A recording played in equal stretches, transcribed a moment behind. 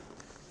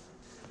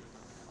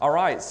All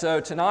right,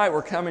 so tonight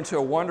we're coming to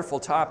a wonderful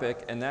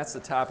topic, and that's the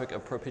topic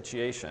of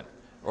propitiation,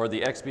 or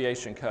the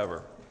expiation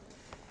cover.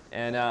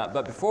 And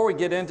but before we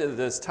get into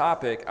this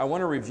topic, I want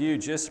to review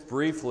just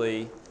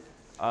briefly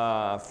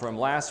from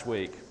last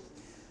week.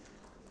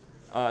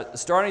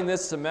 Starting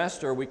this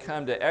semester, we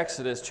come to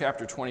Exodus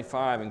chapter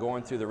 25 and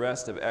going through the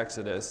rest of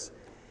Exodus.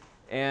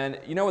 And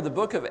you know, with the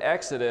book of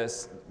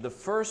Exodus, the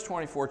first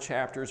 24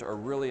 chapters are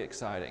really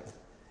exciting.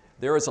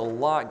 There is a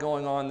lot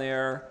going on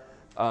there.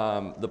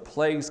 The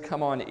plagues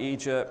come on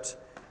Egypt.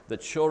 The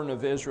children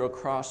of Israel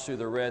cross through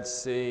the Red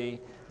Sea.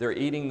 They're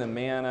eating the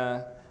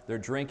manna. They're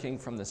drinking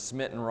from the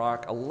smitten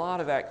rock. A lot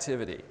of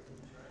activity.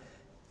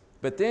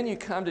 But then you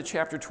come to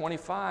chapter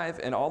 25,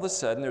 and all of a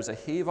sudden there's a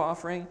heave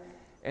offering,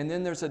 and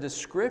then there's a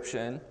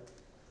description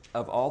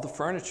of all the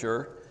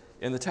furniture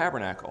in the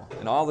tabernacle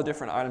and all the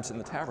different items in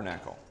the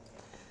tabernacle.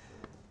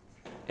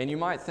 And you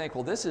might think,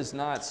 well, this is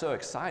not so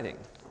exciting.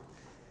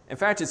 In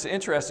fact, it's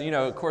interesting, you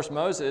know, of course,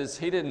 Moses,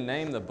 he didn't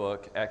name the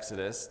book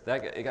Exodus.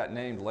 It got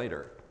named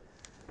later.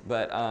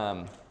 But,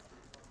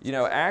 you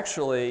know,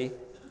 actually,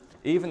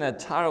 even the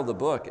title of the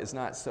book is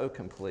not so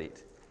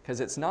complete, because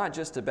it's not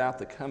just about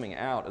the coming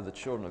out of the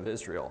children of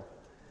Israel,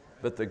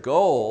 but the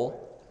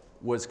goal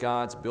was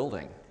God's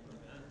building.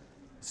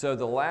 So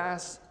the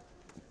last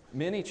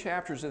many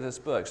chapters of this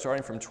book,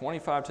 starting from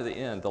 25 to the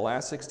end, the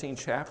last 16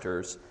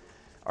 chapters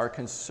are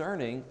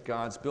concerning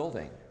God's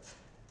building.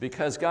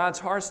 Because God's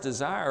heart's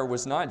desire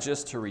was not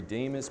just to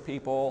redeem his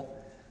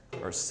people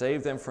or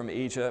save them from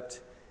Egypt,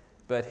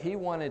 but he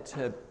wanted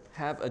to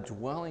have a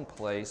dwelling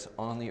place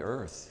on the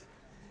earth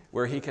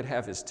where he could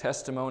have his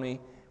testimony,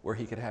 where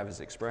he could have his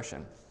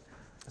expression.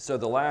 So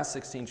the last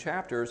 16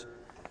 chapters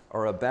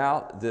are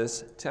about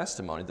this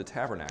testimony, the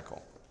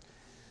tabernacle.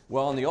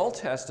 Well, in the Old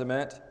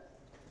Testament,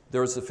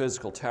 there was the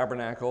physical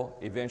tabernacle.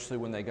 Eventually,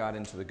 when they got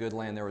into the good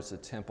land, there was the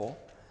temple.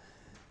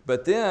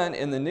 But then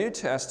in the New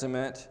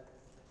Testament,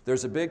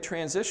 there's a big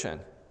transition.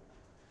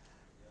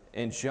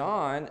 In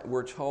John,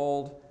 we're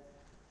told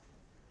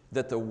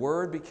that the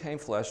Word became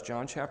flesh,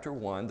 John chapter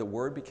 1, the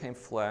Word became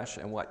flesh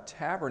and what?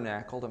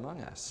 Tabernacled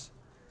among us.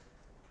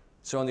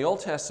 So in the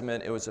Old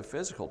Testament, it was a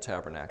physical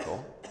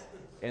tabernacle.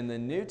 In the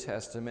New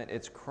Testament,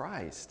 it's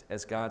Christ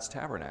as God's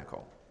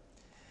tabernacle.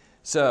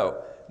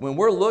 So when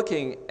we're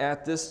looking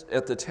at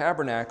the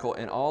tabernacle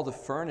and all the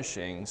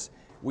furnishings,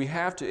 we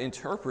have to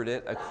interpret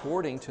it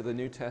according to the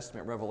New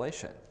Testament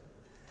revelation.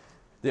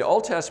 The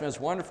Old Testament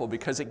is wonderful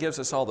because it gives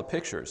us all the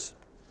pictures.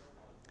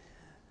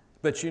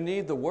 But you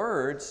need the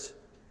words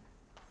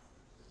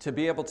to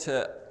be able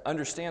to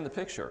understand the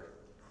picture.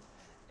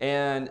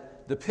 And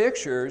the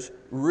pictures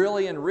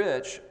really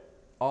enrich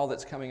all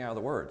that's coming out of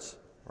the words,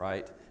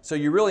 right? So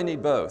you really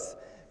need both.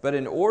 But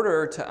in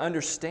order to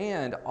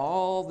understand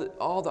all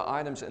the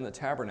items in the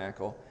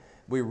tabernacle,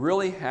 we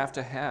really have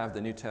to have the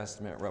New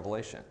Testament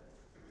revelation,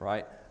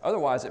 right?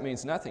 Otherwise, it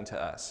means nothing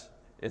to us.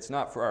 It's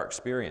not for our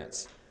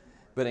experience.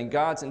 But in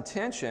God's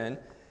intention,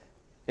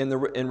 in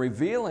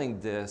revealing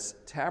this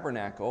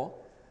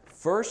tabernacle,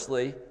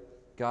 firstly,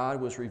 God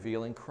was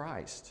revealing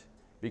Christ,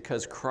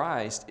 because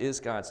Christ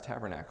is God's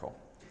tabernacle.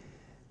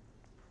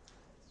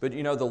 But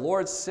you know, the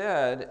Lord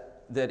said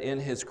that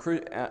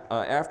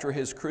after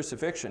his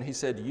crucifixion, he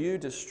said, "You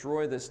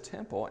destroy this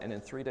temple, and in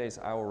 3 days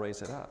I will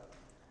raise it up."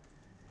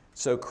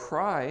 So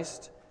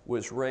Christ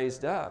was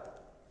raised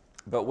up.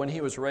 But when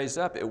he was raised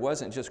up, it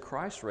wasn't just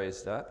Christ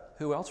raised up.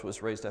 Who else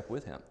was raised up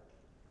with him?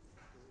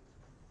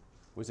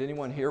 Was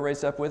anyone here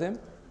raised up with him?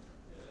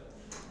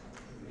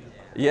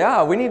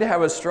 Yeah, we need to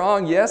have a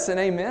strong yes and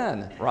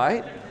amen,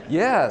 right?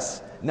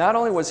 Yes. Not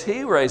only was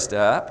he raised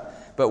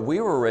up, but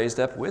we were raised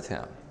up with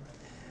him.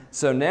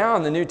 So now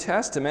in the New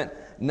Testament,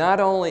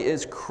 not only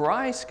is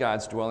Christ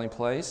God's dwelling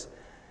place,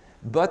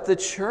 but the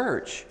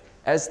church,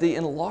 as the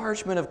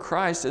enlargement of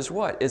Christ, is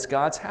what? It's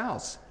God's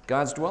house,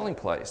 God's dwelling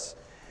place.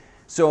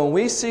 So when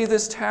we see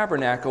this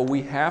tabernacle,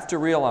 we have to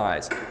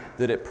realize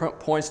that it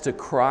points to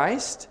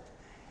Christ,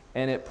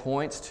 and it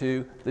points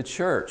to the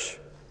church.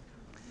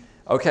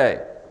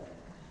 Okay,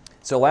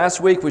 so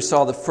last week we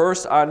saw the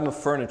first item of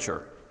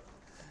furniture,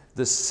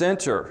 the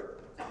center,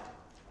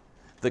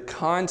 the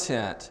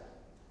content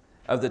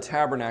of the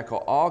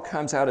tabernacle all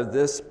comes out of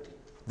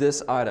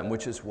this item,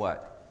 which is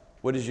what?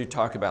 What did you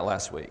talk about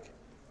last week?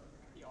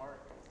 The ark.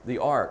 The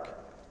ark.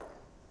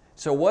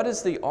 So what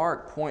does the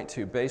ark point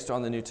to based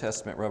on the New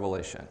Testament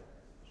revelation?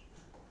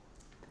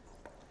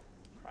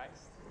 Christ.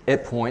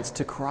 It points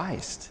to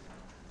Christ.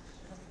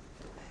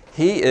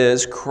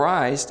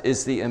 Christ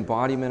is the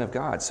embodiment of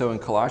God. So in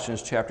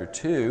Colossians chapter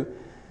 2,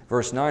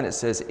 verse 9, it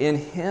says, "In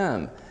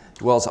him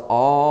dwells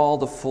all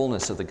the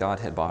fullness of the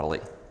Godhead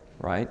bodily,"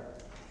 right?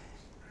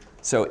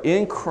 So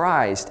in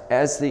Christ,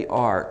 as the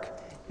ark,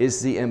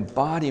 is the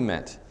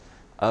embodiment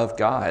of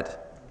God.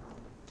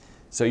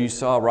 So you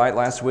saw right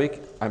last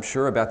week, I'm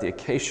sure, about the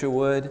acacia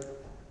wood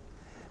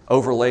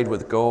overlaid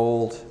with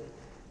gold,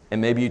 and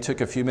maybe you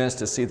took a few minutes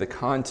to see the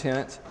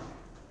content.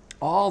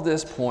 All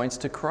this points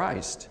to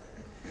Christ.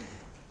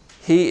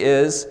 He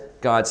is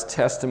God's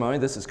testimony.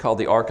 This is called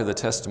the Ark of the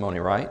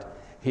Testimony, right?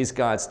 He's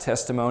God's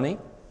testimony.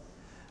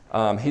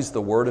 He's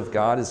the Word of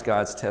God, is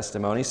God's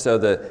testimony. So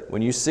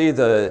when you see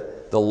the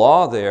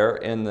law there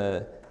in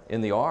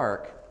the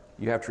ark,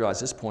 you have to realize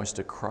this points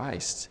to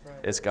Christ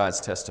as God's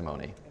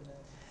testimony.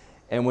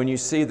 And when you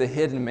see the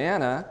hidden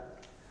manna,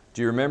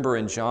 do you remember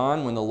in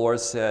John when the Lord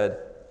said,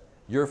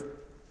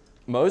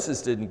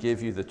 Moses didn't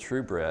give you the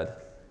true bread.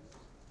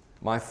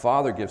 My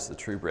Father gives the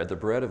true bread. The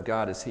bread of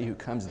God is He who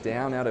comes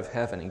down out of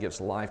heaven and gives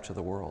life to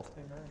the world.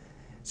 Amen.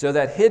 So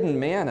that hidden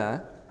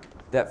manna,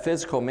 that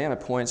physical manna,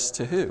 points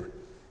to who?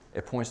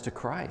 It points to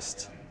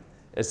Christ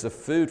as the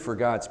food for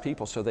God's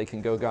people so they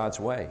can go God's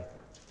way.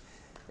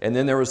 And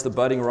then there was the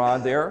budding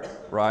rod there,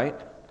 right?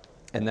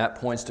 And that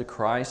points to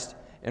Christ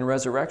in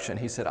resurrection.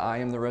 He said, I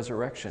am the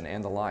resurrection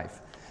and the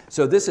life.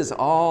 So this is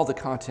all the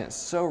content,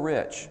 so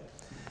rich.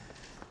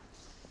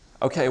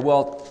 Okay,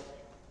 well,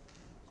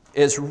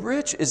 as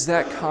rich as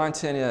that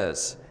content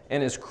is,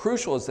 and as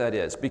crucial as that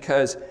is,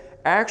 because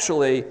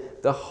actually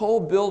the whole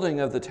building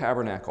of the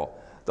tabernacle,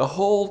 the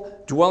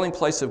whole dwelling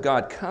place of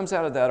God comes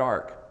out of that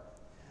ark.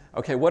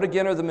 Okay, what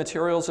again are the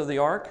materials of the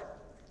ark?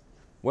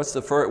 What's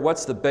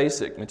the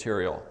basic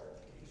material?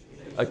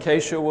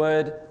 Acacia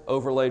wood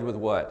overlaid with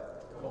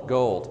what?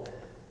 Gold.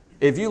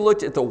 If you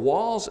looked at the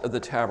walls of the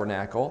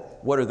tabernacle,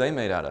 what are they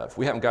made out of?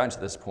 We haven't gotten to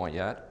this point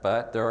yet,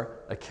 but they're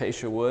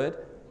acacia wood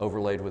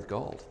overlaid with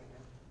gold.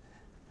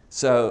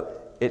 So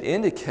it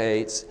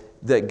indicates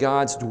that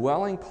God's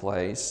dwelling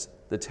place,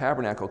 the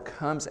tabernacle,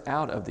 comes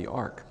out of the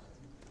ark.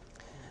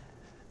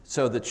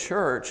 So the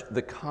church,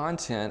 the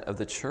content of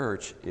the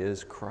church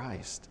is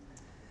Christ.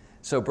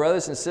 So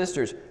brothers and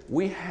sisters,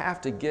 we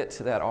have to get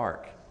to that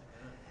ark.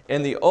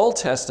 In the Old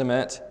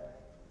Testament,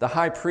 the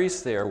high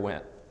priest there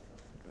went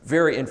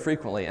very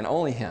infrequently, and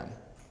only him.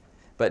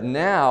 But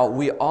now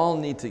we all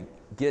need to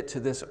get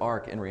to this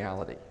ark in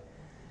reality.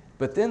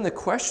 But then the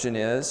question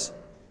is,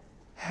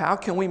 how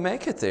can we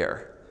make it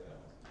there?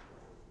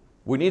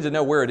 We need to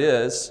know where it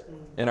is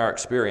in our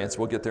experience.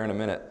 We'll get there in a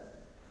minute.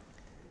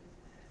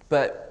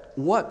 But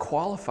what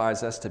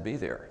qualifies us to be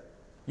there?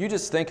 You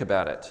just think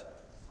about it.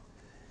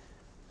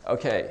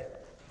 Okay,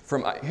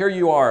 from here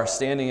you are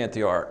standing at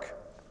the ark,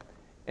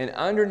 and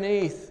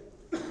underneath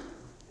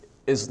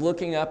is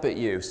looking up at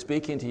you,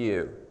 speaking to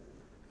you.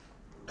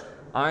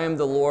 I am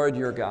the Lord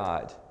your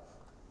God.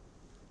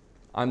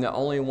 I'm the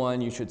only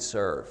one you should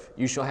serve.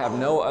 You shall have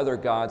no other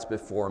gods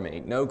before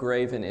me, no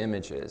graven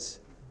images.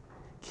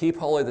 Keep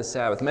holy the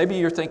Sabbath. Maybe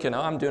you're thinking,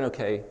 oh, I'm doing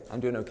okay.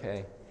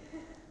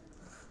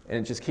 And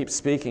it just keeps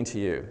speaking to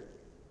you.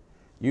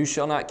 You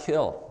shall not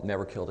kill.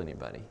 Never killed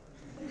anybody.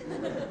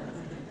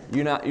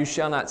 You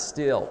shall not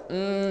steal.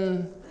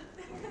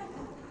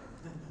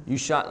 You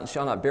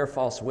shall not bear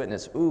false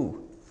witness.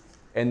 Ooh.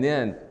 And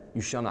then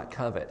you shall not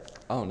covet.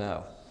 Oh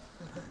no.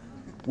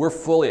 We're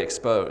fully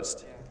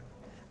exposed.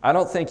 I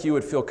don't think you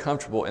would feel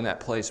comfortable in that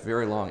place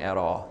very long at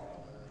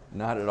all.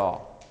 Not at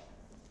all.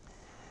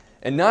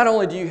 And not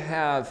only do you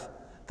have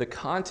the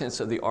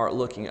contents of the ark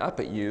looking up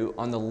at you,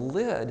 on the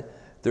lid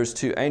there's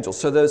two angels.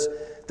 So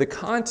the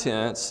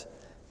contents,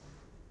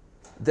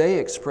 they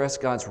express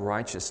God's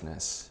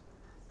righteousness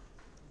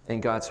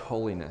and God's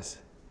holiness,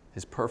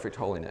 His perfect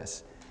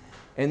holiness.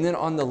 And then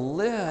on the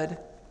lid,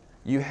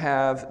 you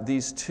have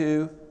these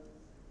two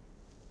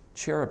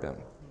cherubim.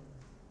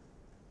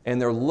 And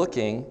they're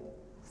looking,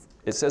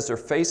 it says they're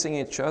facing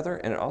each other,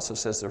 and it also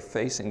says they're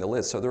facing the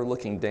lid, so they're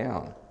looking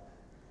down.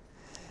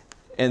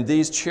 And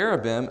these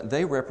cherubim,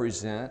 they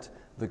represent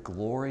the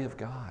glory of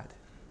God.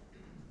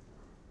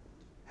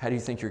 How do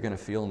you think you're going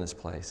to feel in this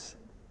place?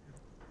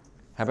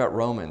 How about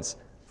Romans?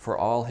 For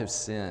all have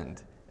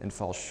sinned and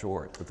fall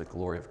short of the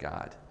glory of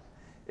God.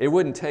 It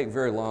wouldn't take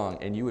very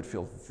long, and you would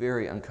feel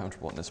very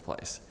uncomfortable in this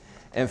place.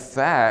 In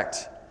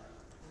fact,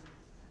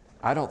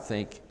 I don't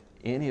think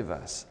any of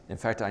us, in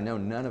fact, I know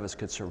none of us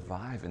could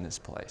survive in this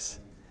place.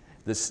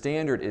 The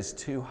standard is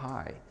too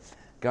high.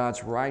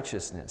 God's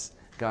righteousness,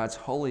 God's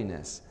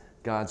holiness,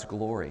 God's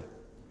glory.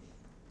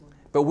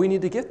 But we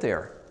need to get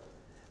there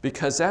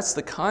because that's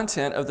the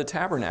content of the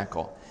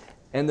tabernacle.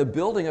 And the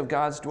building of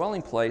God's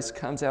dwelling place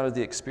comes out of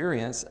the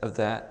experience of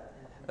that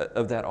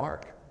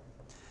ark.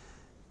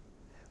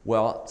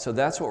 Well, so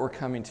that's what we're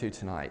coming to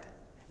tonight.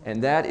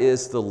 And that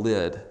is the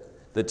lid.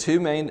 The two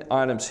main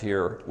items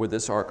here with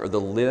this ark are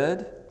the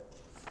lid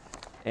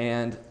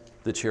and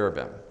the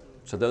cherubim.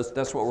 So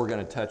that's what we're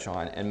going to touch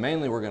on. And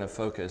mainly we're going to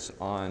focus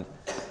on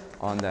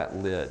that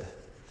lid.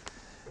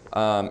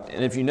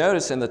 And if you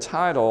notice in the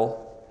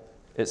title,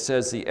 it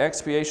says the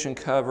expiation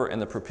cover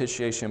and the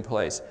propitiation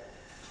place.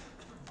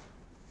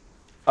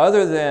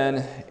 Other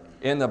than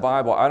in the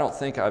Bible, I don't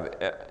think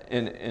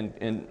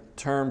in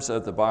terms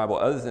of the Bible,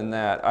 other than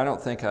that, I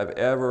don't think I've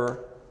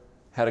ever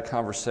had a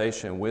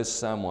conversation with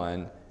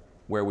someone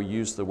where we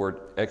use the word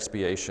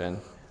expiation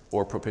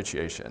or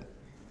propitiation.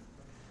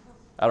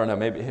 I don't know,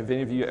 maybe have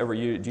any of you ever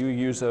do you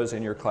use those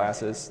in your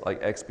classes,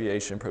 like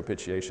expiation,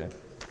 propitiation?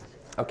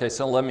 Okay,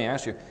 so let me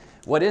ask you,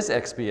 what is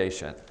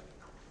expiation?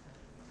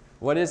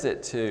 What is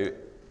it to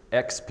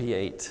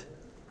expiate?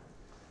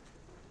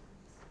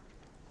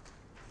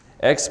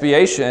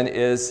 Expiation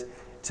is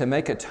to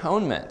make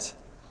atonement,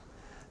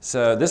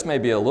 So this may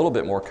be a little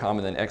bit more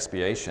common than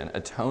expiation,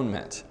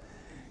 atonement.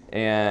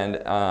 And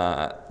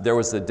there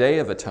was the Day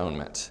of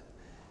Atonement,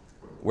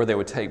 where they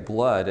would take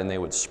blood and they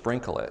would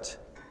sprinkle it.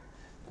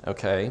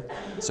 Okay?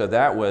 So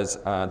that was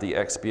the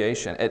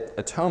expiation.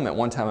 Atonement,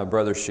 one time a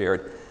brother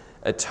shared,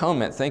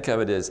 atonement, think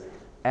of it as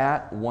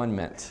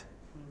at-one-ment.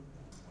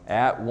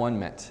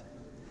 At-one-ment.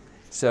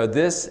 So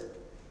this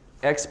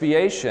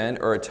expiation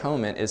or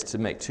atonement is to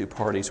make two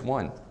parties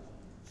one.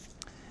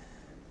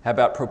 How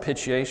about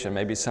propitiation?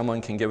 Maybe someone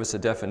can give us a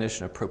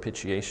definition of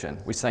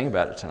propitiation. We sang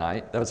about it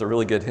tonight. That was a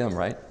really good hymn,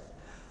 right?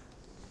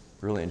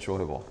 Really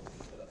enjoyable.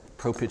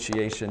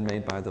 Propitiation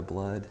made by the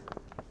blood.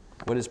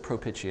 What is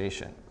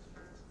propitiation?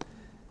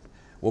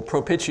 Well,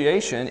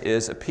 propitiation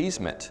is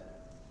appeasement.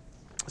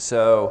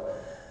 So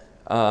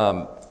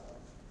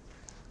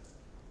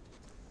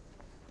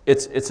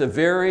it's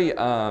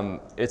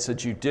a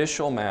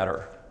judicial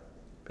matter.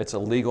 It's a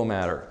legal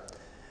matter.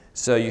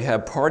 So you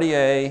have party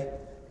A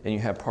and you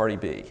have party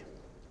B.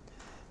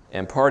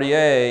 And party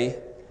A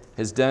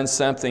has done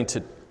something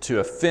to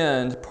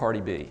offend party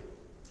B.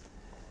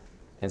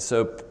 And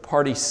so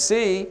party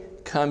C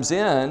comes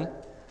in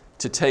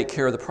to take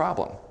care of the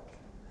problem,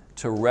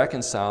 to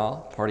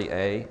reconcile party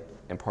A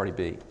and party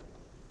B.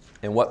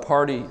 And what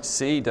party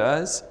C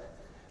does,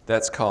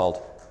 that's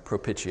called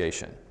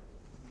propitiation.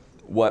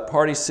 What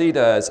party C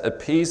does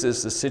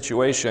appeases the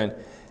situation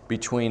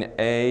between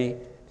A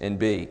and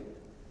B.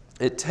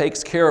 It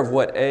takes care of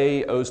what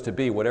A owes to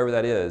B, whatever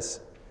that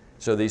is,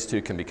 so these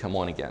two can become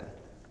one again.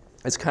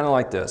 It's kind of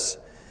like this.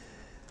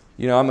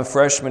 You know, I'm a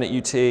freshman at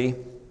UT,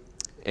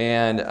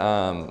 and,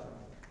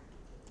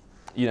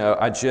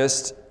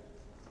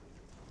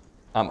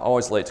 I'm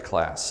always late to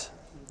class.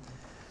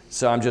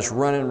 So I'm just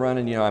running,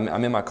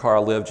 I'm in my car. I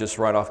live just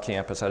right off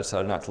campus. I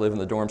decided not to live in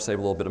the dorm, save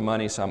a little bit of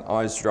money, so I'm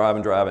always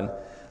driving,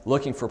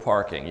 looking for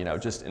parking,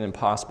 just an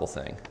impossible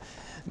thing.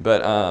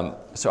 But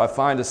so I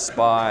find a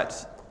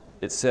spot.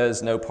 It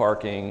says no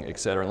parking, et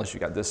cetera, unless you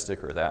got this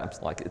sticker or that. I'm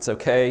like, it's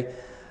okay.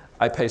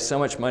 I pay so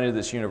much money to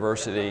this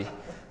university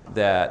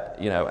that,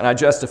 and I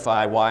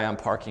justify why I'm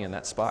parking in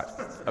that spot.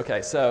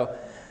 Okay, so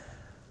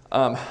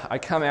I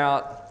come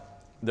out.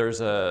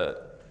 There's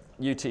a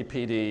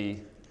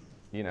UTPD,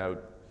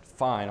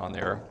 fine on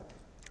there.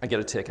 I get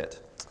a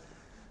ticket.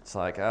 It's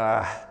like,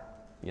 and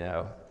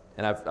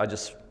I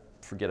just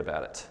forget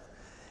about it.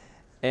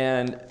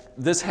 And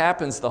this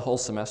happens the whole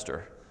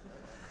semester.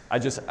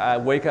 I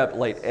wake up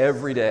late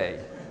every day,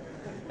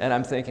 and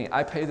I'm thinking,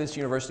 I pay this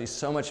university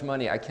so much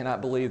money, I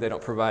cannot believe they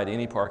don't provide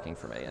any parking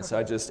for me. And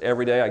so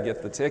every day I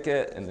get the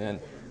ticket, and then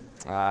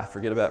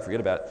forget about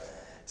it.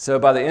 So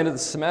by the end of the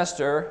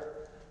semester,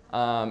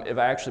 if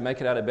I actually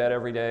make it out of bed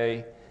every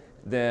day,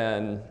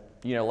 then,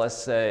 let's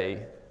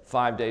say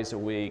 5 days a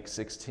week,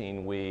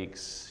 16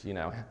 weeks,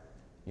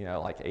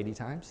 like 80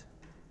 times.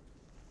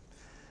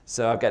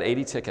 So I've got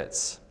 80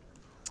 tickets,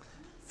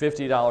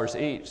 $50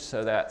 each,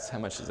 so that's, how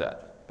much is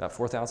that? About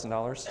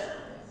 $4,000? Is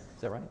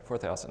that right?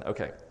 $4,000,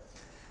 okay.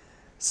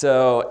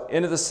 So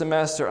end of the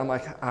semester, I'm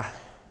like,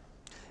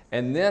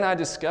 And then I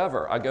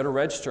go to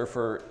register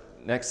for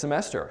next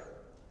semester.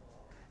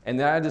 And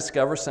then I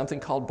discover something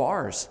called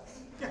bars.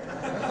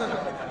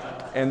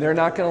 And they're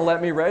not going to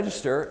let me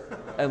register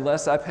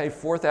unless I pay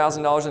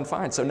 $4,000 in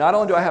fine. So not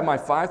only do I have my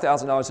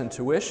 $5,000 in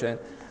tuition,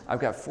 I've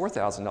got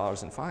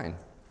 $4,000 in fine.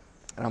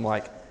 And I'm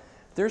like,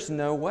 there's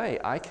no way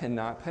I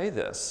cannot pay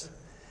this.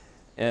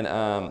 And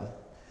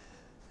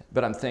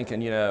but I'm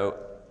thinking, and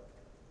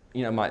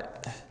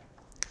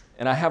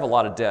I have a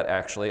lot of debt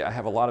actually. I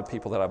have a lot of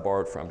people that I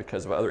borrowed from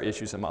because of other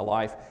issues in my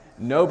life.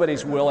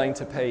 Nobody's willing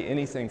to pay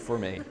anything for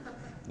me.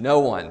 No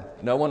one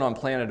on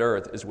planet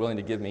Earth is willing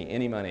to give me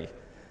any money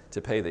to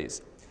pay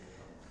these.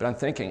 But I'm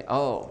thinking,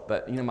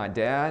 my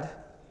dad,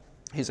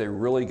 he's a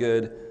really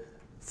good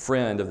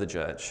friend of the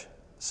judge.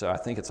 So I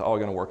think it's all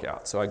going to work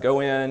out. So I go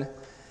in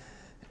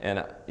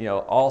and,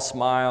 all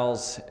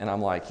smiles, and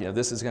I'm like,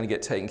 this is going to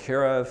get taken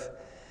care of.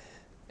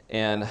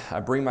 And I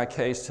bring my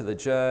case to the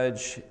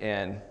judge,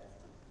 and,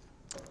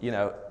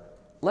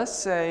 let's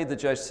say the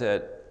judge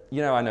said,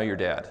 I know your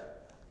dad.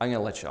 I'm going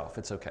to let you off.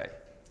 It's okay.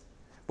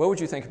 What would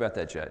you think about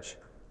that judge?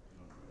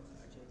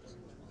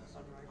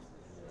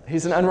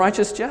 He's an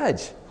unrighteous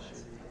judge,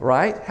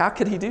 right? How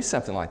could he do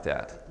something like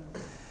that?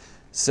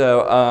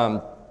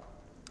 So,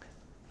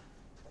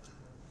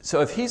 so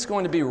if he's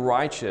going to be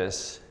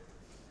righteous,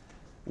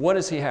 what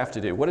does he have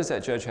to do? What does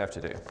that judge have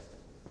to do?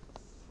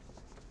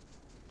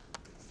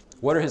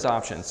 What are his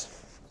options?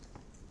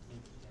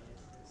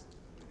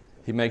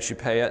 He makes you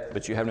pay it,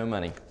 but you have no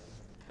money.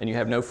 And you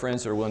have no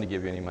friends that are willing to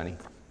give you any money.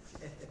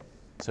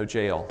 So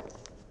jail.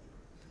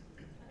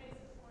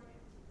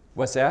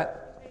 What's that?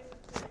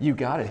 You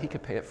got it. He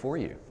could pay it for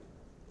you.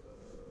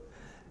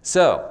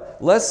 So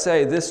let's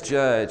say this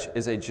judge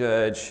is a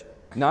judge,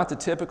 not the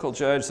typical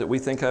judge that we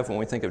think of when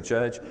we think of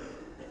judge,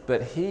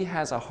 but he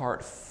has a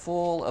heart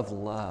full of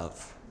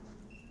love.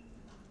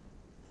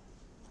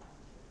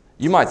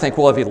 You might think,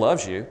 well, if he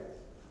loves you,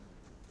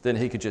 then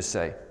he could just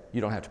say,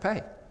 you don't have to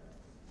pay.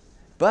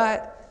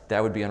 But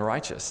that would be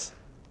unrighteous.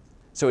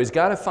 So he's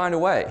got to find a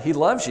way. He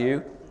loves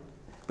you,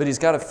 but he's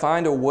got to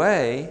find a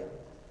way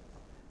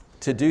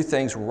to do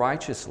things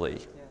righteously.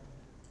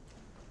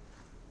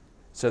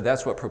 So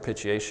that's what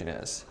propitiation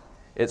is.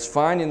 It's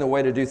finding the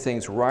way to do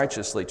things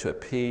righteously to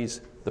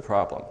appease the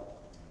problem.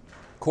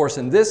 Of course,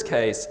 in this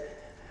case,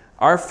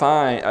 our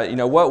fine,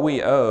 what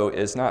we owe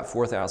is not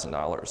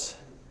 $4,000.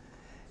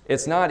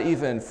 It's not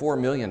even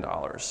 $4 million.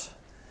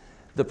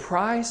 The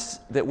price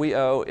that we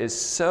owe is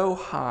so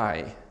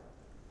high,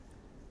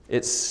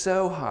 it's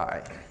so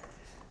high,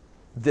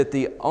 that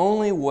the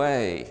only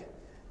way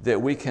that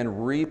we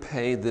can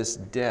repay this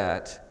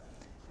debt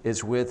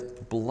is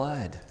with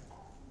blood.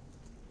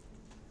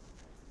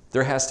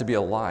 There has to be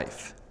a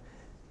life.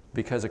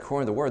 Because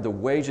according to the Word, the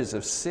wages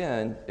of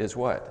sin is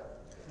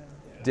what?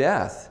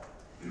 Death.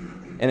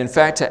 And in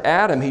fact, to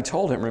Adam, he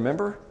told him,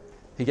 remember?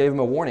 He gave him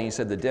a warning. He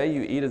said, the day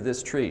you eat of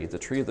this tree, the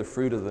tree of the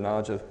fruit of the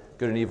knowledge of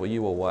good and evil,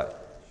 you will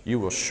what? You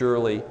will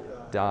surely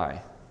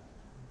die.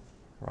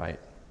 Right?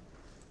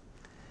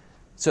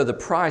 So the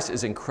price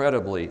is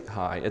incredibly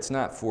high. It's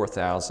not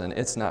 4,000.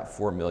 It's not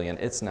 4 million.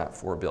 It's not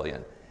 4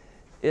 billion.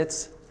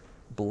 It's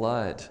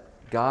blood.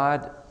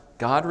 God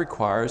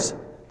requires,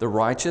 the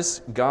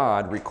righteous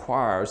God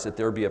requires that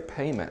there be a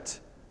payment.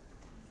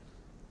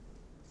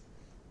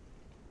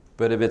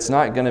 But if it's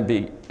not going to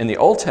be, in the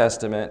Old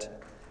Testament,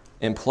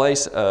 in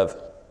place of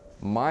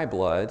my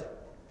blood,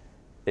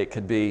 it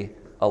could be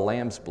a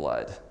lamb's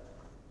blood,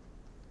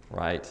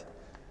 right?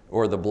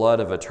 Or the blood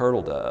of a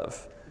turtle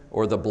dove,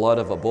 or the blood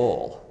of a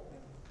bull.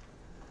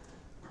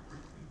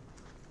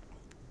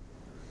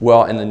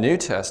 Well, in the New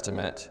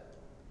Testament,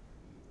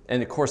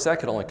 and of course that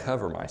could only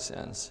cover my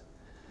sins,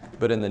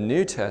 but in the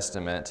New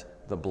Testament,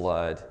 the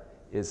blood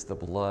is the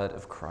blood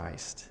of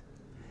Christ.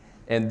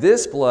 And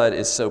this blood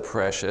is so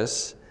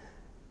precious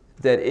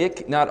that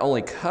it not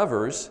only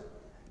covers,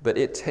 but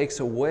it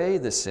takes away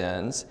the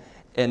sins,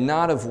 and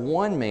not of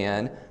one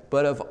man,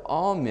 but of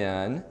all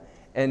men,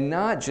 and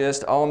not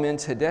just all men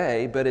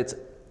today, but it's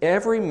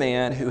every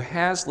man who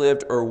has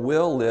lived or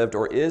will live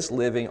or is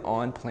living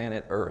on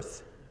planet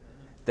Earth.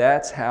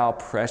 That's how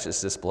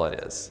precious this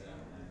blood is.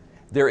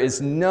 There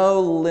is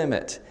no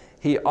limit.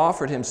 He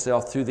offered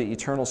himself through the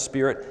eternal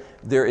Spirit.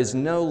 There is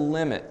no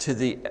limit to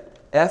the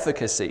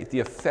efficacy, the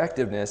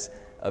effectiveness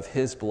of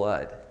his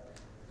blood.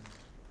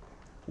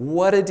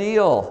 What a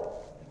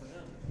deal!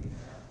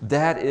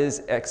 That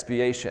is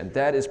expiation.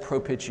 That is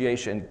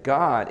propitiation.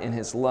 God, in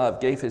his love,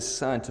 gave his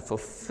Son to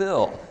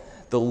fulfill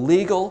the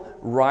legal,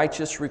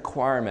 righteous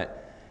requirement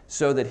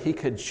so that he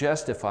could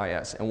justify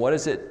us. And what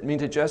does it mean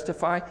to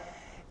justify?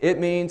 It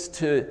means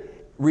to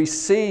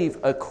receive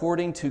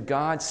according to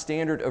God's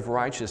standard of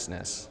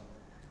righteousness.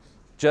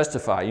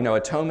 Justify.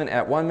 Atonement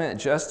at one minute,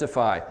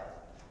 justify.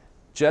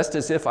 Just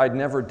as if I'd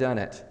never done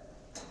it.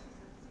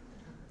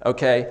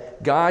 Okay?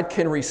 God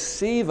can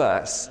receive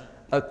us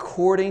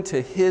according to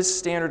his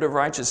standard of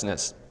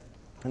righteousness,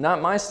 not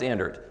my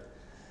standard.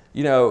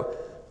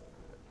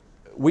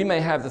 We may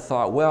have the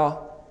thought,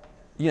 well,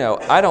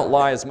 I don't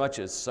lie as much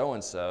as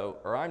so-and-so,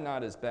 or I'm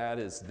not as bad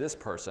as this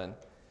person,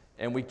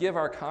 and we give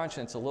our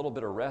conscience a little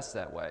bit of rest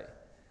that way.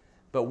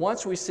 But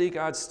once we see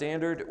God's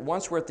standard,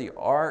 once we're at the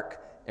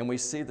ark and we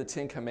see the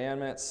 10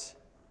 Commandments,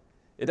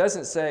 it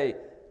doesn't say,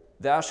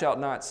 thou shalt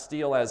not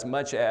steal as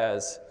much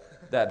as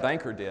that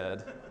banker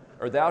did,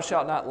 or thou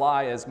shalt not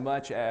lie as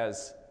much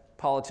as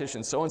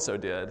politician so-and-so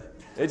did.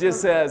 It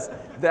just says,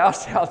 thou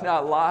shalt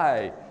not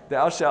lie,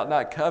 thou shalt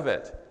not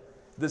covet.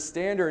 The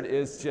standard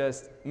is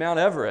just Mount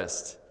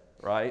Everest,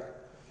 right?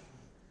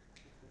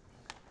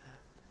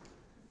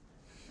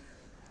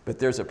 But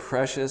there's a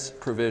precious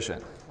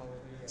provision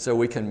so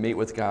we can meet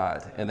with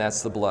God, and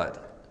that's the blood.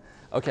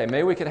 Okay,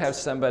 maybe we could have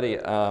somebody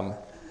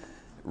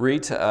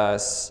read to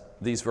us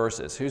these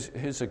verses.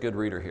 Who's a good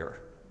reader here?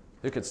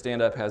 Who could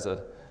stand up, has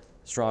a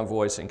strong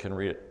voice, and can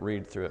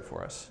read through it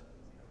for us?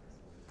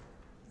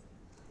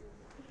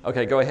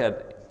 Okay, go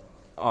ahead.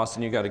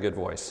 Austin, you got a good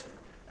voice.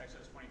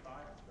 Exodus 25?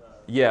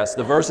 Yes,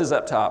 the verses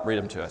up top. Read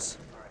them to us.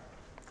 All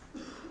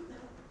right.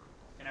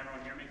 Can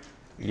everyone hear me?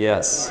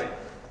 Yes. All right.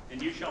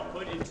 And you shall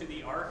put into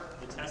the ark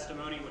the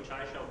testimony which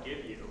I shall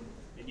give you,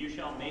 and you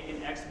shall make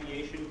an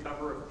expiation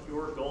cover of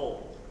pure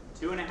gold.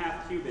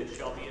 2.5 cubits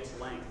shall be its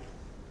length,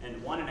 and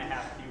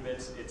 1.5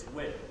 cubits its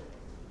width.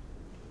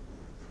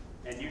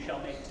 And you shall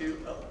make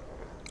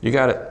You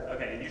got it.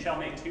 Okay, and you shall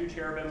make 2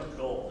 cherubim of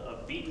gold.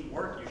 Of beaten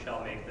work you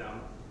shall make them,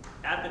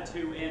 at the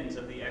 2 ends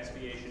of the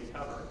expiation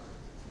cover.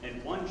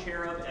 And 1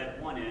 cherub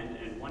at one end,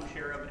 and 1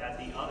 cherub at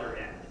the other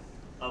end.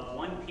 Of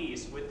one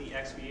piece with the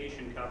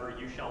expiation cover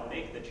you shall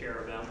make the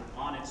cherubim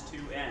on its 2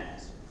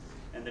 ends.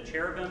 And the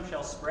cherubim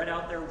shall spread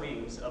out their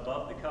wings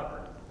above the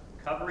cover,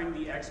 covering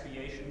the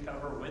expiation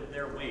cover with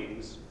their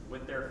wings,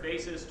 with their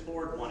faces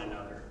toward one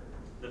another.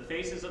 The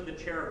faces of the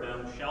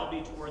cherubim shall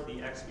be toward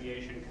the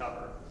expiation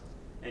cover.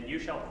 And you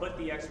shall put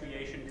the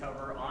expiation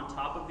cover on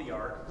top of the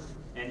ark,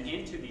 and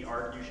into the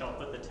ark you shall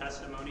put the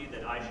testimony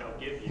that I shall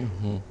give you.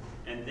 Mm-hmm.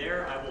 And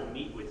there I will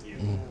meet with you,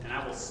 and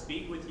I will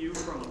speak with you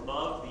from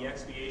above the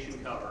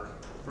expiation cover,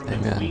 from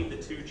between the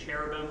 2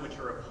 cherubim which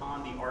are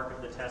upon the ark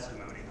of the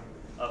testimony.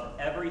 of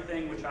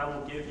everything which I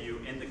will give you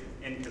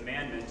in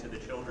commandment to the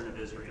children of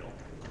Israel.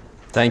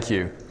 Thank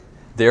you.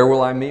 There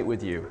will I meet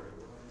with you.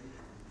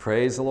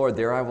 Praise the Lord.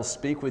 There I will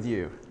speak with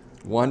you.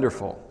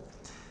 Wonderful.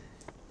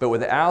 But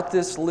without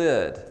this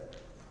lid,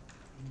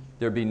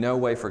 there'd be no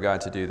way for God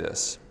to do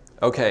this.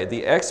 Okay,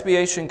 the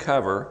expiation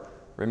cover,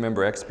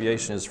 remember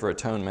expiation is for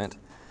atonement,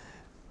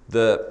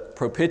 the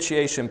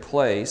propitiation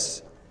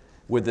place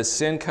with the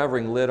sin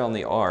covering lid on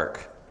the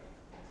ark.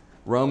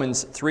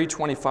 Romans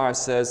 3:25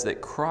 says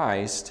that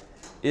Christ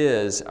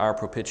is our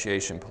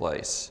propitiation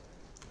place.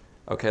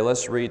 Okay,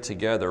 let's read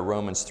together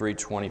Romans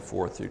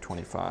 3:24 through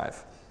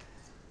 25.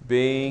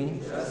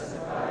 Being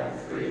justified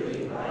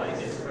freely by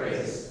his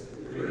grace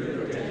through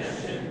the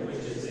redemption which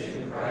is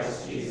in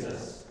Christ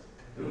Jesus,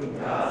 whom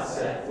God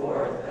set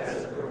forth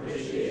as a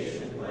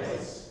propitiation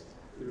place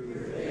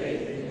through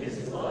faith in his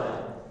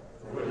blood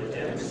for the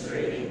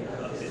demonstrating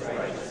of his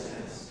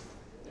righteousness,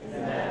 and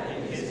that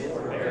in his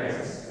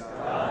forbearance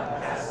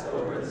God passed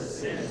over the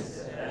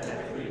sins that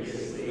had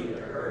previously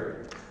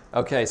occurred.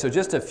 Okay, so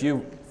just a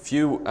few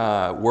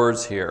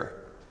words here.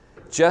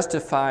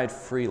 Justified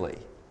freely.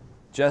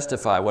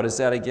 Justify, what is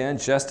that again?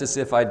 Just as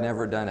if I'd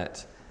never done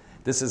it.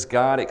 This is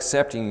God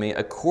accepting me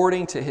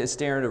according to his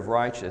standard of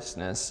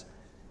righteousness.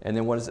 And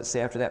then what does it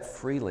say after that?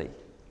 Freely.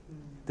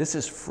 This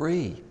is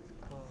free.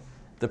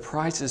 The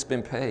price has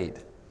been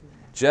paid.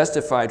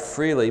 Justified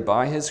freely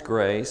by his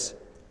grace.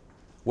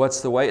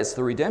 What's the way? It's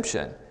the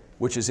redemption,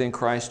 which is in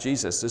Christ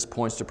Jesus. This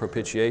points to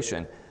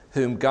propitiation,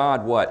 whom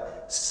God,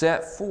 what?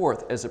 Set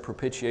forth as a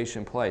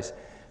propitiation place.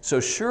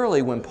 So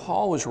surely when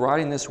Paul was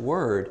writing this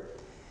word,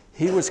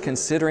 he was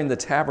considering the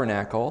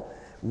tabernacle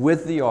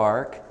with the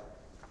ark,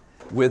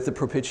 with the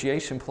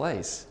propitiation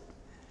place.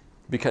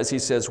 Because he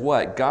says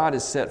what? God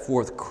has set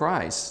forth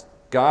Christ.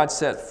 God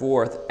set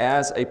forth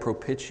as a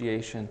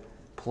propitiation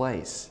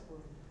place.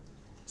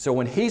 So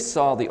when he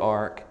saw the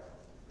ark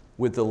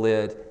with the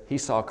lid, he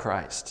saw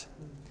Christ.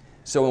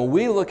 So when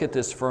we look at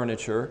this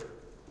furniture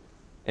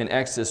in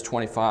Exodus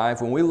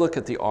 25, when we look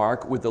at the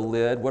ark with the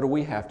lid, what do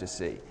we have to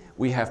see?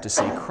 We have to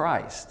see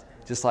Christ,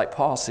 just like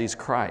Paul sees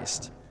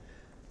Christ.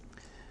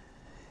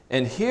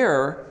 And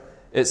here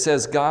it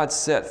says God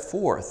set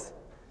forth.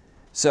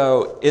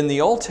 So in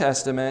the Old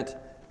Testament,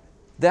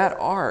 that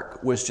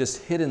ark was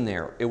just hidden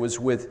there.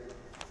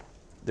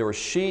 There were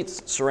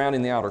sheets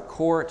surrounding the outer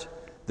court.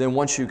 Then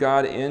once you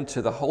got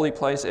into the holy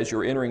place, as you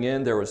were entering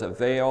in, there was a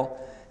veil.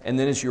 And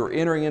then as you were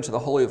entering into the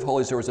Holy of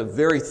Holies, there was a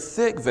very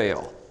thick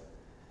veil.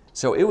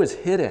 So it was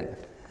hidden.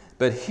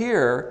 But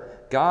here,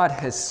 God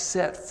has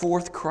set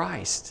forth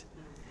Christ.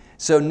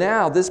 So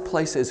now this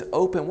place is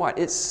open wide.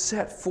 It's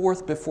set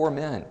forth before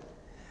men.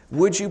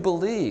 Would you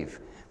believe?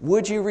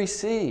 Would you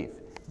receive?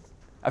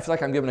 I feel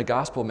like I'm giving a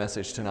gospel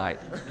message tonight.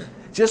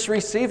 Just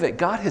receive it.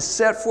 God has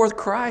set forth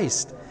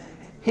Christ.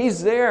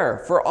 He's there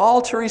for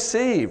all to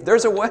receive.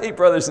 There's a way,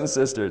 brothers and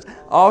sisters.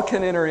 All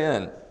can enter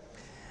in.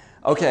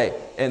 Okay,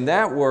 and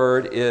that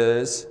word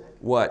is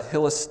what?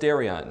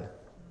 Hilasterion.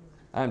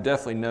 I'm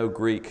definitely no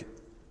Greek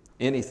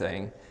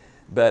anything,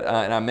 but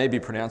and I may be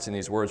pronouncing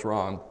these words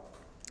wrong.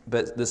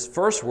 But this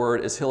first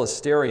word is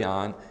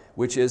hilasterion,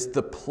 which is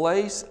the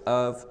place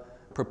of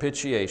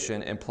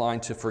propitiation,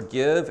 implying to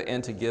forgive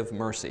and to give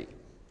mercy.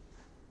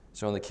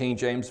 So in the King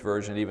James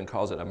Version, it even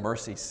calls it a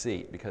mercy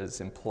seat because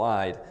it's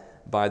implied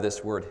by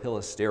this word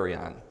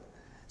hilasterion.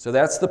 So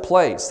that's the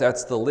place,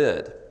 that's the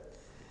lid.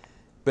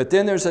 But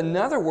then there's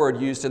another word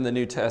used in the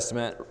New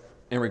Testament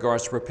in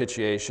regards to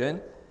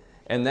propitiation,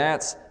 and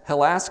that's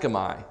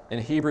hilaskomai in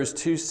Hebrews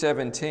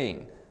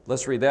 2:17.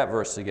 Let's read that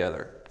verse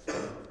together.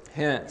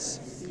 Hence,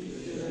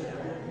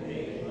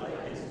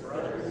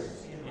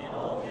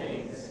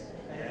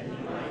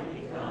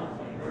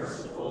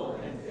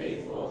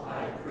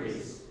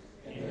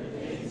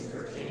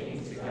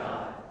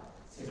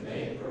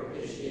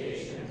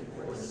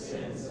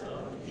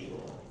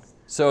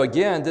 so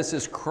again, this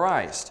is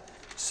Christ.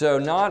 So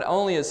not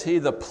only is he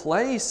the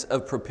place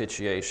of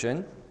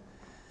propitiation,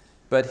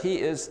 but he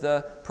is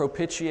the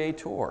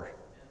propitiator.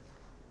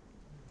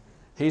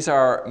 He's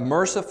our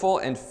merciful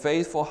and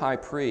faithful high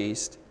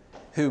priest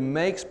who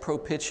makes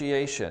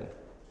propitiation,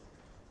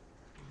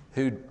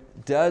 who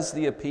does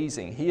the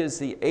appeasing. He is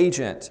the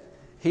agent.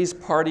 He's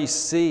party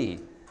C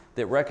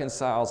that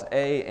reconciles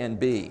A and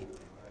B.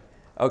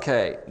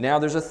 Okay, now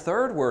there's a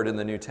third word in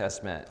the New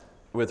Testament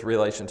with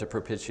relation to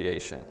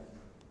propitiation.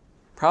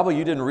 Probably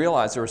you didn't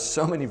realize there were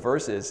so many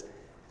verses,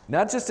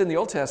 not just in the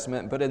Old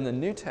Testament, but in the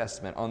New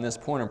Testament on this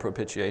point of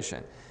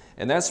propitiation.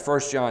 And that's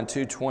 1 John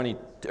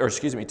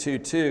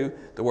 2:2,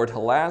 the word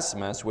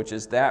hilasmos, which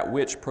is that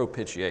which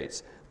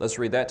propitiates. Let's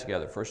read that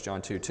together, 1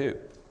 John 2:2.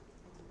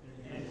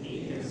 And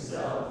he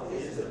himself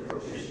is the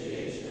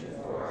propitiation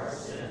for our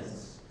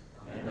sins,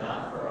 and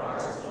not for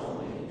ours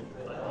only,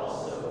 but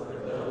also for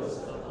those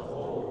of the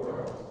whole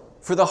world.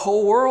 For the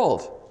whole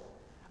world.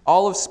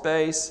 All of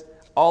space,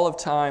 all of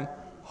time,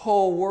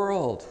 whole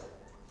world.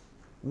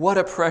 What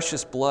a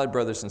precious blood,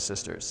 brothers and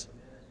sisters.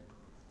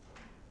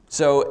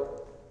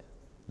 So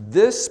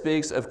this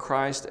speaks of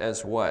Christ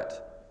as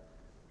what?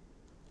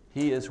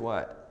 He is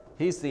what?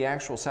 He's the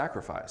actual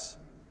sacrifice.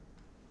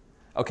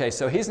 Okay,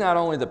 so he's not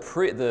only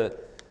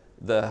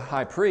the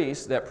high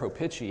priest that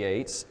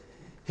propitiates,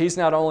 he's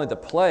not only the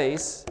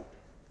place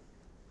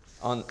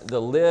on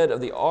the lid of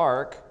the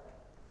ark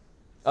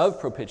of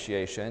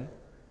propitiation,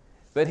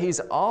 but he's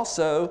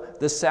also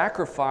the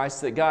sacrifice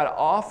that God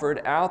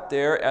offered out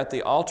there at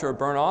the altar of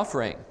burnt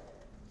offering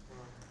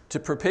to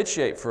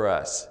propitiate for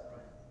us.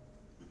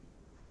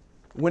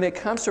 When it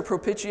comes to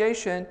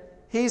propitiation,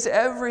 he's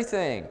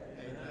everything.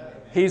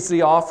 He's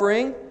the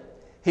offering,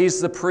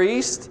 he's the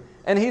priest,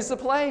 and he's the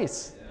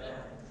place.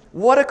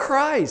 What a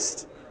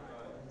Christ!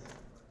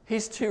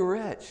 He's too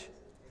rich.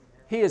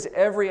 He is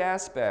every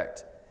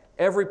aspect,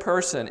 every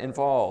person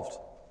involved.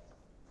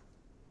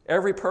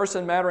 Every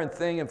person, matter, and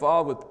thing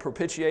involved with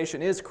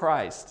propitiation is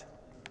Christ.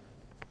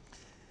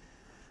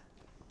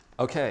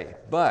 Okay,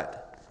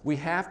 but we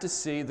have to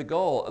see the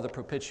goal of the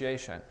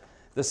propitiation.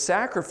 The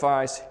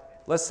sacrifice,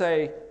 let's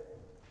say,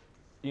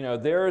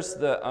 there's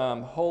the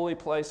holy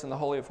place and the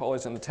Holy of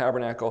Holies in the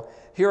tabernacle.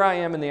 Here I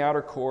am in the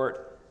outer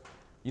court.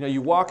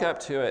 You walk up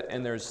to it,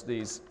 and there's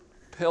these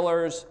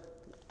pillars,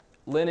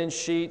 linen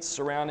sheets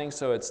surrounding,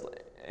 so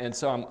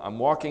I'm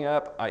walking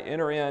up, I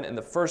enter in, and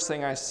the first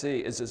thing I see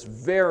is this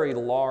very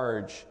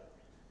large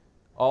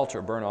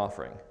altar burnt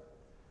offering.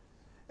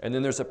 And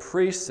then there's a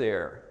priest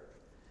there,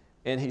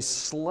 and he's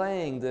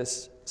slaying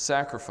this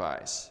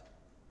sacrifice.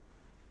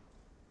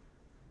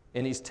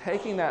 And he's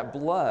taking that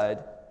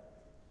blood.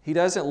 He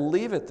doesn't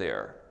leave it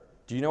there.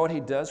 Do you know what he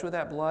does with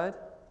that blood?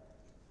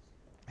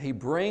 He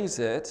brings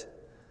it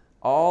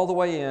all the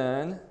way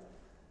in,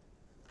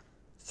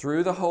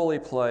 through the holy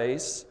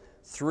place,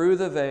 through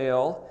the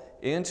veil,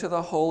 into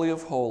the Holy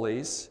of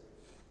Holies,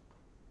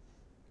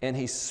 and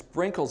he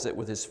sprinkles it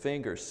with his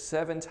fingers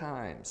 7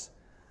 times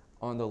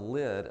on the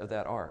lid of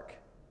that ark.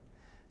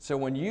 So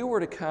when you were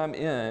to come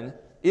in,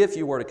 if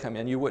you were to come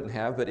in, you wouldn't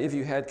have, but if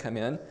you had come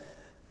in,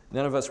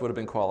 none of us would have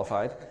been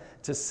qualified,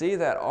 to see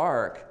that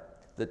ark,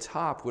 the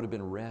top would have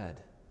been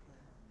red.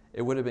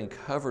 It would have been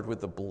covered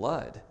with the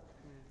blood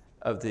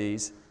of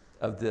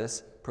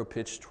this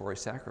propitiatory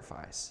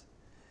sacrifice.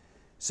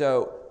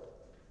 So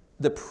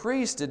the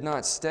priest did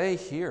not stay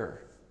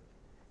here.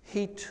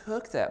 He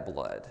took that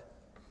blood.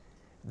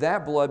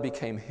 That blood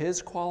became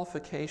his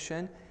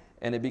qualification,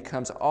 and it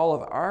becomes all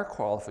of our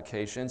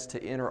qualifications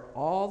to enter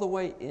all the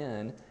way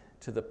in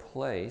to the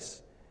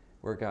place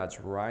where God's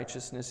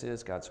righteousness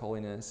is, God's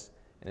holiness,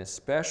 and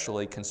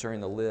especially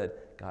concerning the lid,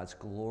 God's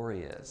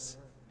glory is.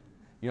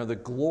 The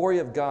glory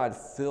of God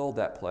filled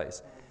that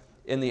place.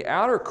 In the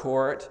outer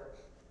court,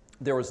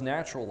 there was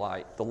natural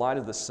light, the light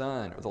of the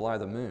sun or the light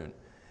of the moon.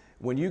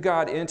 When you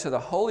got into the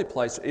holy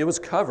place, it was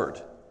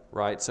covered,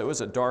 right? So it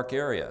was a dark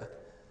area.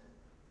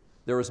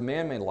 There was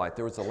man-made light.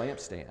 There was a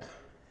lampstand.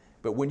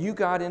 But when you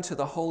got into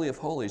the Holy of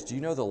Holies, do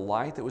you know the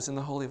light that was in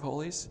the Holy of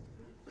Holies?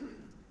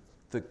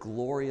 The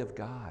glory of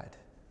God.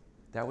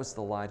 That was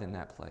the light in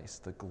that place,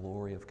 the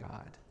glory of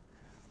God.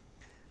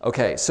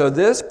 Okay, so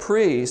this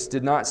priest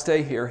did not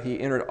stay here. He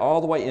entered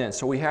all the way in.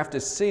 So we have to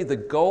see the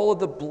goal of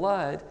the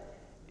blood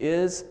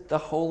is the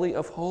Holy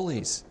of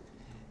Holies.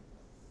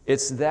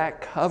 It's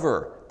that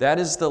cover.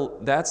 That's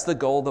the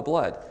goal of the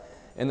blood.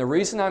 And the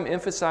reason I'm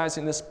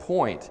emphasizing this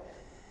point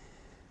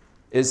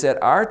is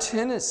that our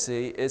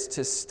tendency is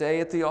to stay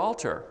at the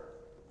altar.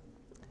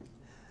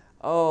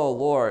 Oh,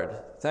 Lord,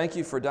 thank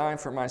you for dying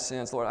for my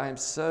sins. Lord, I am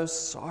so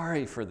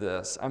sorry for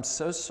this. I'm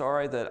so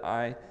sorry that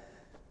I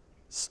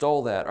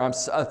stole that. Or I'm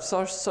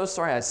so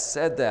sorry I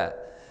said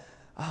that.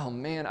 Oh,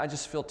 man, I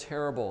just feel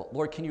terrible.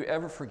 Lord, can you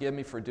ever forgive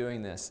me for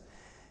doing this?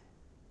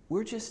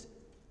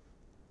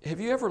 Have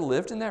you ever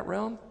lived in that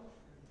realm?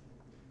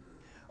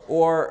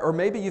 Or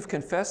maybe you've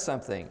confessed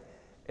something,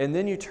 and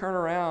then you turn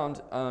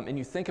around and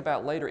you think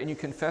about it later, and you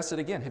confess it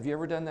again. Have you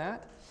ever done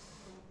that?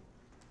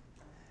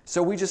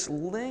 So we just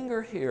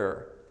linger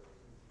here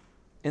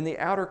in the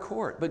outer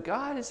court, but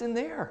God is in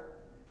there.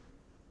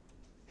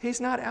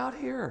 He's not out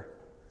here.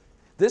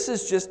 This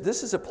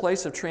is a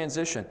place of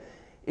transition.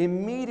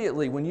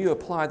 Immediately when you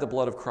apply the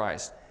blood of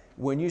Christ,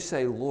 when you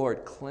say,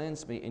 Lord,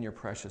 cleanse me in your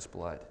precious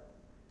blood,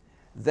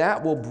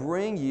 that will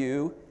bring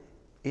you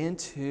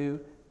into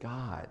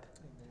God.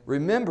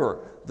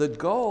 Remember, the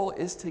goal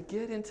is to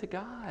get into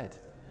God.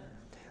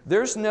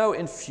 There's no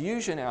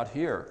infusion out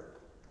here.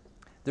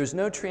 There's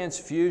no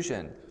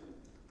transfusion,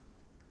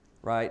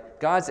 right?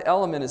 God's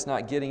element is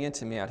not getting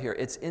into me out here.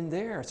 It's in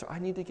there, so I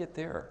need to get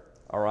there,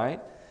 all right?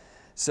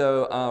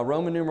 So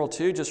Roman numeral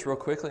 2, just real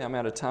quickly, I'm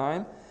out of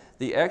time.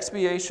 The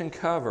expiation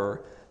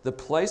cover, the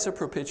place of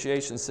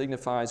propitiation,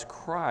 signifies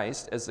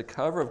Christ as the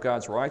cover of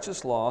God's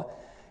righteous law,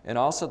 and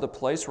also the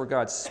place where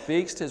God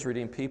speaks to his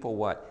redeemed people,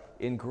 what?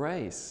 In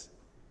grace.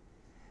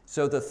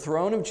 So the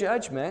throne of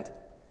judgment,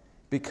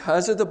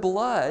 because of the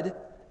blood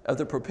of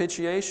the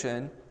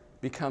propitiation,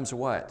 becomes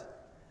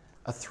what?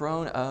 A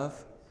throne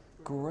of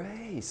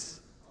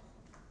grace.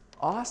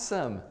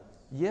 Awesome.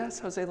 Yes,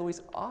 Jose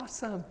Luis,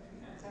 awesome.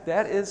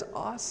 That is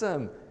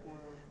awesome.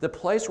 The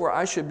place where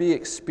I should be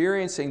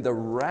experiencing the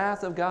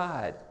wrath of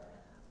God,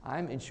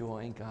 I'm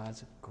enjoying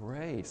God's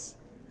grace.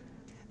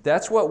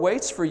 That's what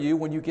waits for you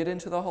when you get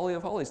into the Holy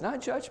of Holies,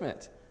 not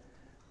judgment.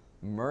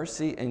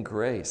 Mercy and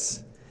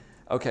grace.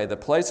 Okay, the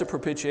place of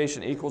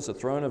propitiation equals the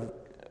throne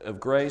of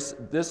grace.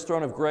 This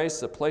throne of grace,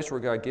 the place where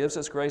God gives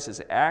us grace,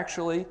 is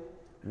actually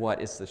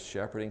what? It's the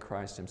shepherding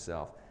Christ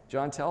himself.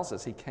 John tells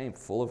us he came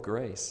full of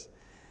grace,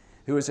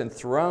 who is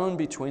enthroned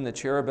between the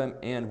cherubim,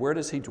 and where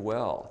does he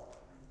dwell?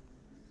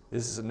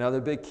 This is another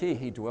big key.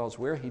 He dwells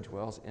where? He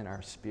dwells in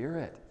our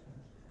spirit.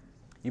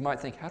 You might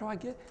think, how do I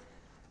get?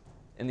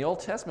 In the Old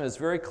Testament, it's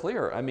very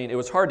clear. I mean, it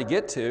was hard to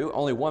get to.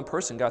 Only one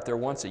person got there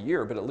once a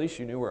year, but at least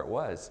you knew where it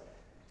was.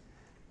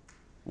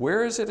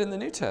 Where is it in the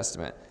New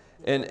Testament?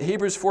 In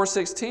Hebrews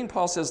 4:16,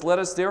 Paul says, let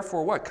us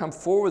therefore what? Come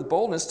forward with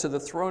boldness to the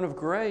throne of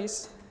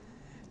grace,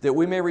 that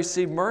we may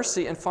receive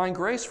mercy and find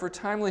grace for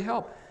timely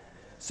help.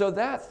 So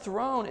that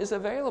throne is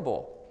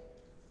available,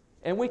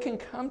 and we can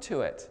come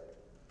to it.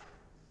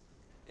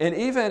 And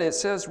even it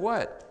says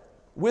what?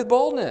 With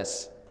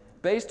boldness.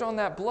 Based on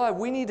that blood,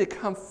 we need to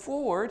come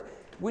forward.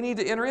 We need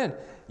to enter in.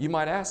 You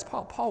might ask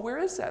Paul, where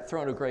is that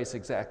throne of grace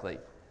exactly?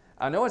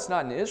 I know it's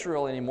not in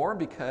Israel anymore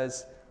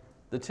because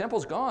the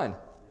temple's gone.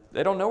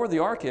 They don't know where the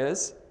ark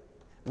is.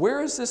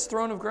 Where is this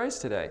throne of grace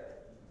today?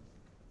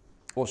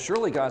 Well,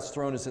 surely God's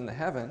throne is in the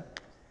heaven.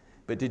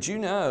 But did you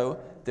know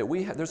that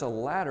there's a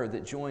ladder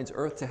that joins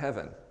earth to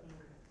heaven?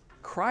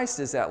 Christ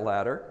is that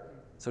ladder.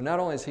 So not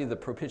only is he the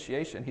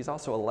propitiation, he's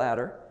also a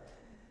ladder.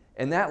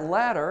 And that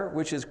ladder,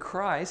 which is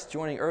Christ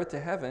joining earth to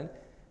heaven,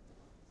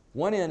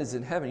 one end is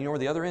in heaven. You know where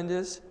the other end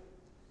is?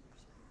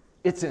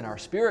 It's in our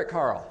spirit,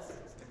 Carl.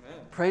 Amen.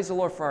 Praise the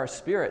Lord for our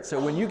spirit. So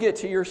when you get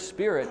to your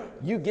spirit,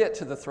 you get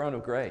to the throne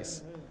of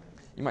grace. Amen.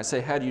 You might say,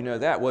 how do you know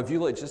that? Well, if you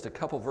look just a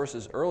couple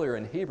verses earlier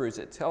in Hebrews,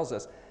 it tells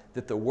us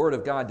that the Word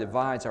of God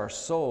divides our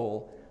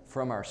soul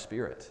from our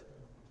spirit.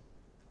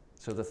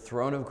 So the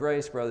throne of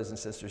grace, brothers and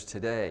sisters,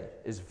 today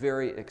is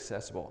very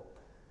accessible.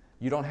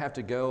 You don't have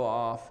to go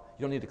off.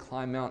 You don't need to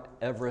climb Mount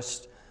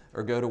Everest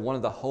or go to one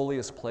of the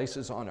holiest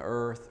places on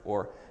earth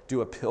or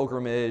do a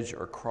pilgrimage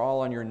or crawl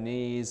on your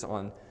knees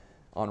on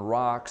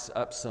rocks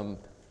up to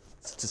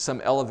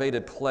some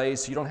elevated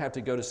place. You don't have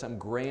to go to some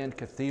grand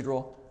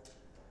cathedral.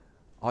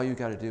 All you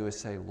got to do is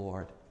say,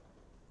 Lord,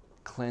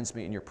 cleanse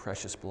me in your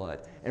precious blood.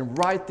 And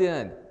right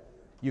then,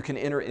 you can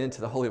enter into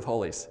the Holy of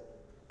Holies.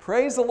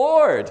 Praise the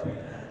Lord. Amen.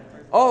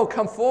 Oh,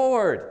 come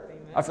forward.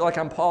 Amen. I feel like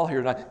I'm Paul here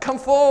tonight. Come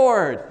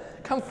forward.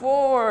 Come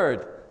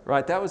forward.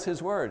 Right, that was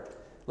his word.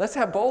 Let's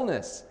have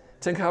boldness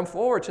to come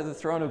forward to the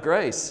throne of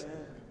grace.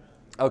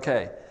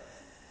 Okay.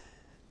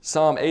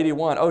 Psalm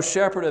 81. O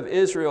shepherd of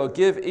Israel,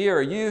 give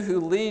ear, you who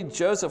lead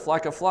Joseph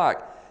like a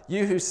flock,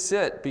 you who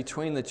sit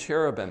between the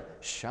cherubim,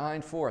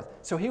 shine forth.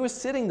 So he was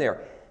sitting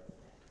there.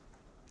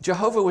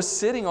 Jehovah was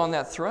sitting on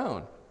that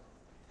throne.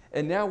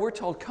 And now we're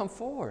told, come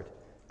forward.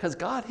 Because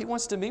God, he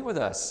wants to meet with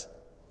us.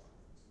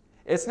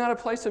 It's not a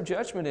place of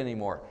judgment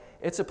anymore.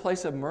 It's a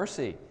place of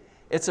mercy.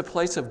 It's a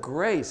place of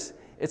grace.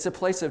 It's a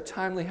place of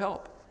timely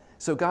help.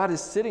 So God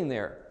is sitting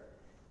there,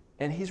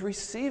 and he's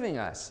receiving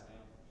us.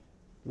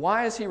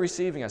 Why is he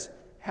receiving us?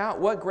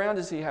 What ground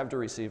does he have to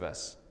receive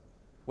us?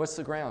 What's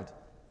the ground?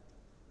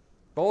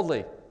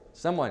 Boldly.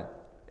 Someone.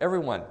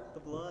 Everyone. The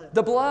blood.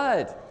 The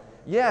blood.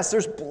 Yes,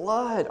 there's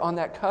blood on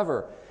that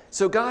cover.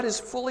 So God is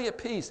fully at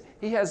peace.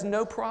 He has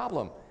no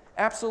problem.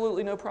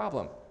 Absolutely no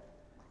problem.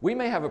 We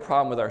may have a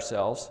problem with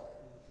ourselves,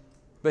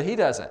 but he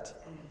doesn't.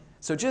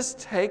 So just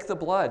take the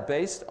blood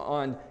based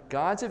on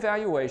God's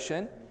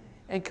evaluation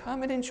and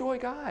come and enjoy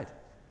God.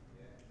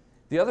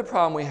 The other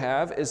problem we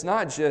have is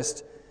not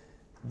just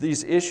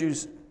these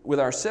issues with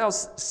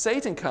ourselves.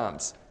 Satan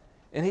comes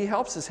and he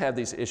helps us have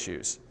these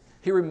issues.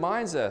 He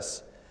reminds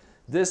us,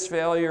 this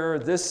failure,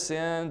 this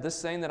sin,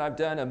 this thing that I've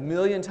done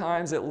 1,000,000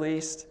 times at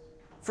least,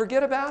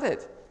 forget about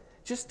it.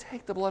 Just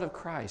take the blood of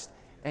Christ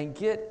and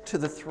get to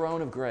the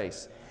throne of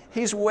grace.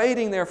 He's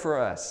waiting there for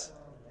us.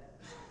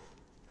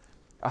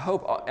 I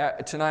hope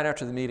tonight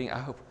after the meeting, I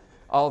hope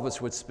all of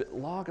us would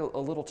log a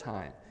little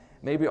time,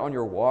 maybe on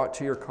your walk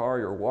to your car,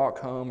 your walk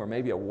home, or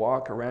maybe a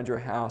walk around your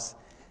house.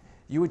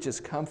 You would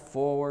just come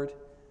forward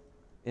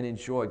and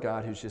enjoy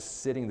God who's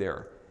just sitting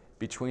there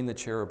between the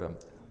cherubim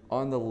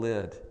on the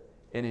lid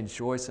and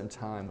enjoy some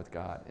time with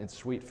God and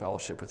sweet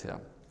fellowship with him.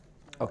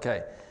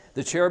 Okay,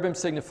 the cherubim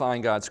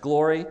signifying God's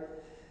glory,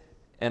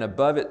 and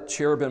above it,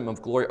 cherubim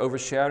of glory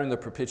overshadowing the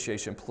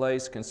propitiation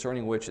place,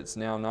 concerning which it's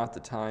now not the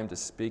time to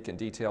speak in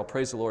detail.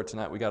 Praise the Lord,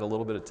 tonight we got a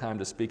little bit of time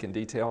to speak in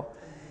detail.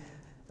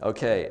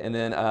 Okay, and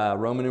then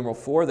Roman numeral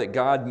 4, that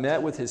God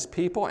met with his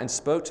people and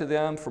spoke to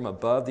them from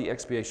above the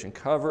expiation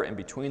cover, and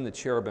between the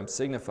cherubim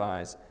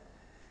signifies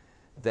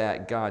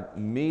that God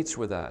meets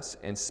with us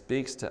and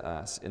speaks to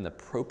us in the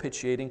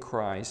propitiating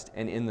Christ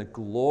and in the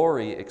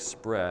glory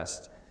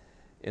expressed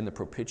in the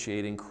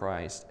propitiating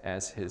Christ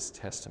as his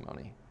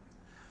testimony.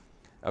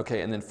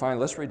 Okay, and then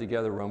finally, let's read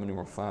together Roman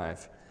numeral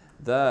 5.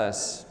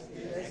 Thus,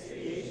 the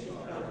expiation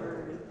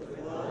covered with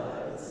the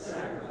blood of the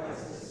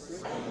sacrifices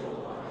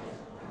sprinkled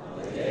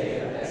on the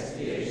day of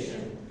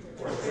expiation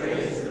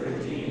portrays the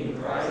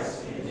redeeming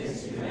Christ in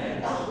his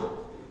humanity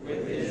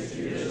with his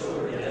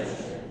judicial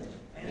redemption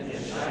and the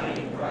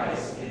shining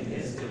Christ in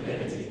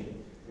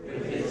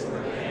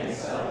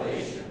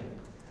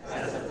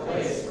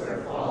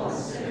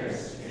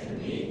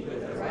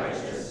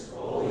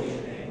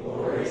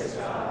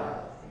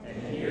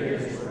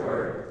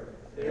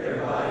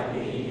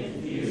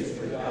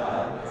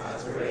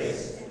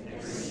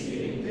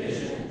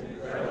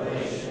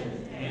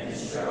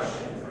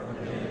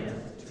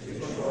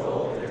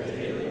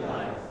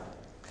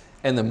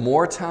And the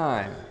more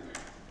time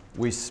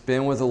we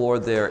spend with the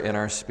Lord there in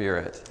our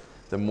spirit,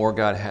 the more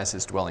God has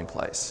his dwelling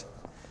place.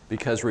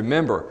 Because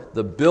remember,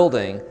 the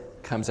building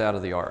comes out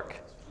of the ark.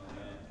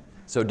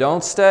 So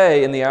don't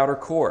stay in the outer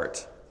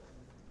court,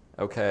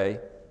 okay?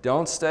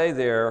 Don't stay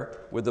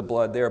there with the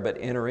blood there, but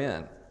enter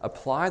in.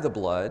 Apply the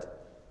blood.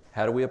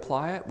 How do we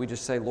apply it? We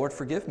just say, Lord,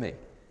 forgive me.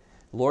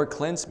 Lord,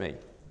 cleanse me.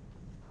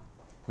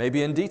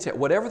 Maybe in detail.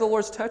 Whatever the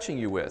Lord's touching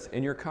you with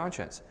in your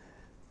conscience,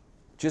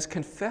 just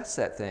confess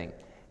that thing.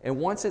 And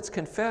once it's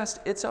confessed,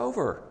 it's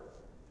over.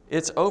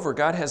 It's over.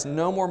 God has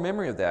no more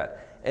memory of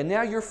that. And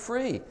now you're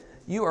free.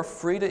 You are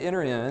free to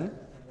enter in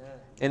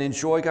and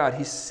enjoy God.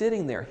 He's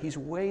sitting there. He's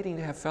waiting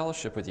to have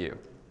fellowship with you.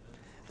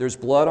 There's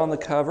blood on the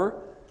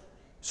cover,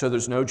 so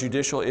there's no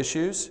judicial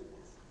issues.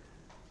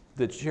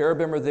 The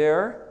cherubim are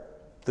there.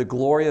 The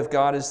glory of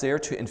God is there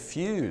to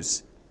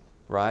infuse,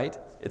 right?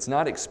 It's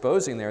not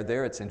exposing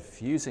there, it's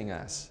infusing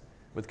us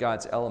with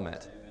God's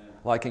element. Amen.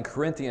 Like in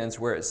Corinthians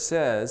where it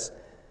says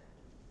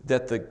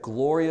that the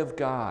glory of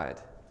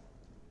God,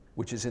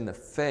 which is in the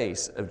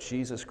face of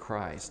Jesus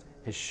Christ,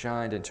 has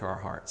shined into our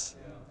hearts.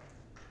 Yeah.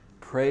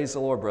 Praise the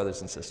Lord,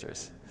 brothers and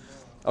sisters.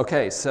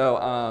 Okay,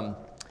 so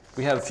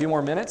we have a few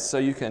more minutes, so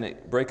you can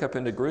break up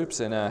into groups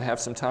and have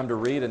some time to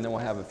read, and then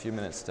we'll have a few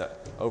minutes to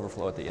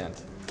overflow at the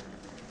end.